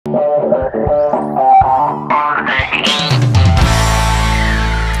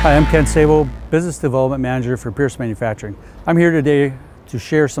I'm Ken Sebo, Business Development Manager for Pierce Manufacturing. I'm here today to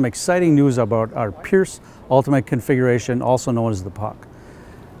share some exciting news about our Pierce Ultimate Configuration, also known as the PUC.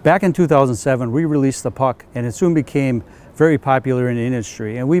 Back in 2007, we released the PUC, and it soon became very popular in the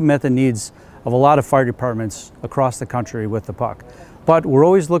industry, and we met the needs of a lot of fire departments across the country with the PUC. But we're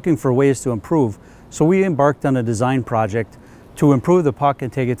always looking for ways to improve, so we embarked on a design project to improve the PUC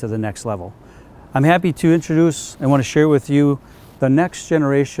and take it to the next level. I'm happy to introduce and want to share with you the Next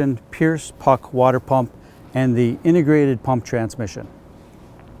Generation Pierce PUC water pump and the integrated pump transmission.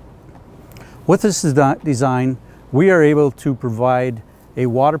 With this design, we are able to provide a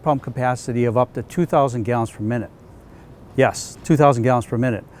water pump capacity of up to 2,000 gallons per minute. Yes, 2,000 gallons per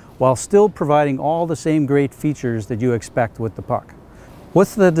minute, while still providing all the same great features that you expect with the PUC.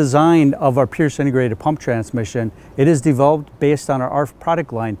 With the design of our Pierce integrated pump transmission, it is developed based on our ARF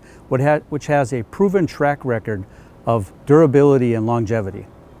product line, which has a proven track record of durability and longevity.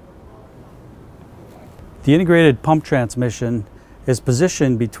 The integrated pump transmission is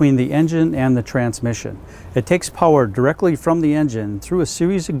positioned between the engine and the transmission. It takes power directly from the engine through a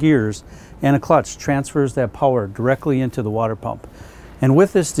series of gears, and a clutch transfers that power directly into the water pump. And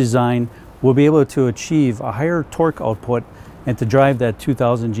with this design, we'll be able to achieve a higher torque output and to drive that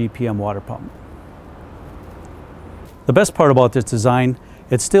 2,000 GPM water pump. The best part about this design,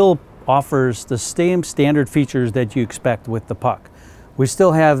 it still offers the same standard features that you expect with the PUC. We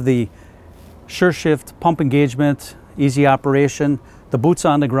still have the sure shift pump engagement, easy operation, the boots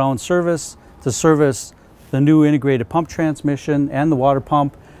on the ground service to service the new integrated pump transmission and the water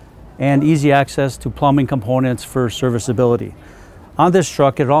pump, and easy access to plumbing components for serviceability. On this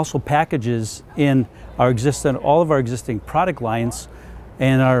truck, it also packages in all of our existing product lines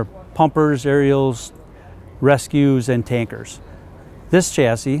and our pumpers, aerials, rescues, and tankers. This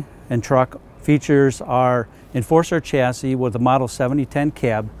chassis and truck features our Enforcer chassis with a Model 7010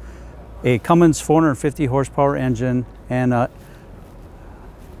 cab, a Cummins 450 horsepower engine, and a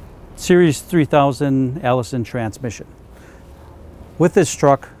Series 3000 Allison transmission. With this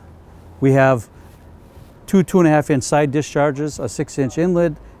truck, we have two 2.5-inch side discharges, a 6-inch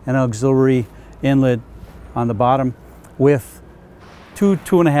inlet, and an auxiliary inlet on the bottom, with two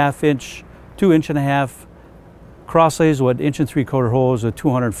 2.5-inch, 2.5-inch crosslays with 1 3/4 hose with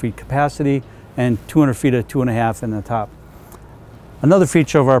 200 feet capacity and 200 feet of 2.5 in the top. Another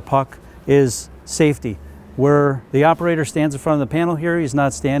feature of our PUC is safety. Where the operator stands in front of the panel here, he's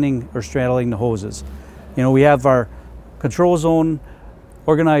not standing or straddling the hoses. You know, we have our control zone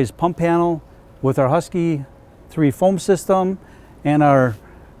organized pump panel with our Husky 3 foam system and our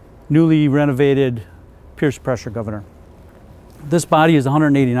newly renovated Pierce pressure governor. This body is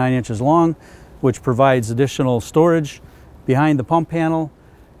 189 inches long, which provides additional storage behind the pump panel,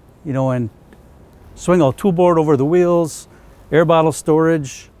 you know, and swing out tool board over the wheels, air bottle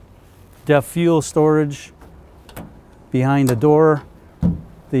storage, DEF fuel storage behind the door,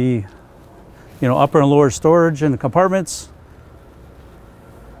 the upper and lower storage in the compartments.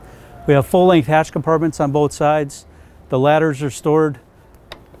 We have full-length hatch compartments on both sides. The ladders are stored,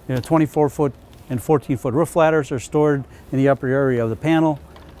 24-foot and 14-foot roof ladders are stored in the upper area of the panel,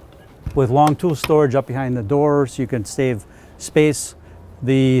 with long tool storage up behind the door so you can save space.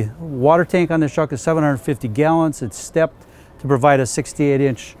 The water tank on this truck is 750 gallons. It's stepped to provide a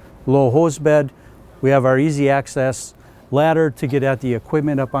 68-inch low hose bed. We have our easy access ladder to get at the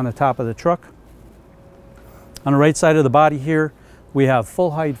equipment up on the top of the truck. On the right side of the body here, we have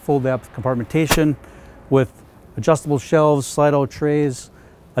full height, full depth compartmentation with adjustable shelves, slide out trays,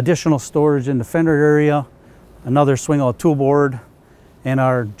 additional storage in the fender area, another swing out tool board, and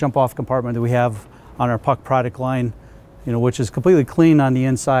our jump off compartment that we have on our PUC product line, which is completely clean on the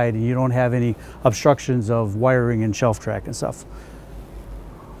inside, and you don't have any obstructions of wiring and shelf track and stuff.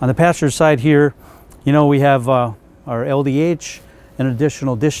 On the passenger side here, we have our LDH, an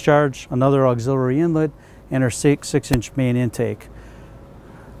additional discharge, another auxiliary inlet, and our 6-inch main intake.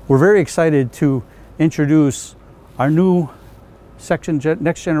 We're very excited to introduce our new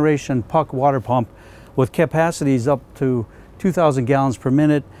Next Generation PUC water pump with capacities up to 2,000 gallons per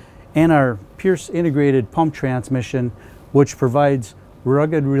minute, and our Pierce integrated pump transmission, which provides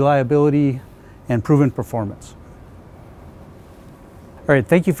rugged reliability and proven performance. All right,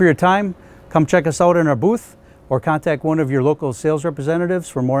 thank you for your time. Come check us out in our booth or contact one of your local sales representatives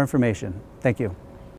for more information. Thank you.